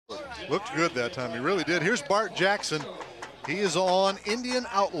Looked good that time. He really did. Here's Bart Jackson. He is on Indian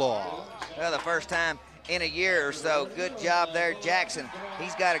Outlaw. Well, the first time in a year or so. Good job there, Jackson.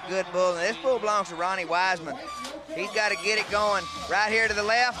 He's got a good bull, and this bull belongs to Ronnie Wiseman. He's got to get it going right here to the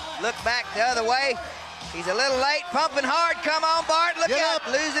left. Look back the other way. He's a little late, pumping hard. Come on, Bart, look out,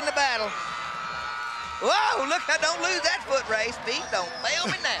 losing the battle. Whoa, look, don't lose that foot race. Pete, don't fail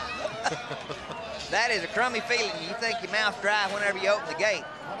me now. That is a crummy feeling. You think your mouth dry whenever you open the gate.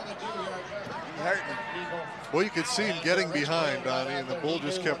 It's hurting. Well, you could see him getting behind, Donnie, and the bull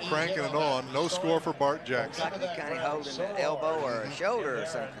just kept cranking it on. No score for Bart Jackson. Like he's kind of holding an elbow or a shoulder or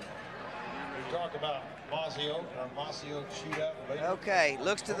something. We talk about Laughlin Shootout. Okay,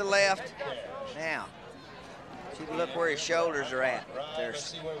 looks to the left. Now, see, look where his shoulders are at. They're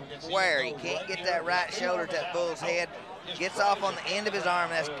square. He can't get that right shoulder to that bull's head. Gets off on the end of his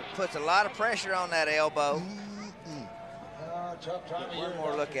arm. That puts a lot of pressure on that elbow. One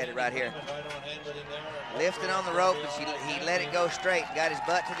more look at it right here. Lifting on the rope, but he let it go straight. Got his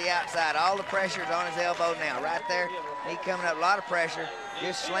butt to the outside. All the pressure's on his elbow now. Right there, he coming up, a lot of pressure.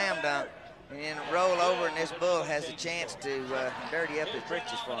 Just slam dunk. And then roll over, and this bull has a chance to dirty up his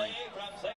britches for him.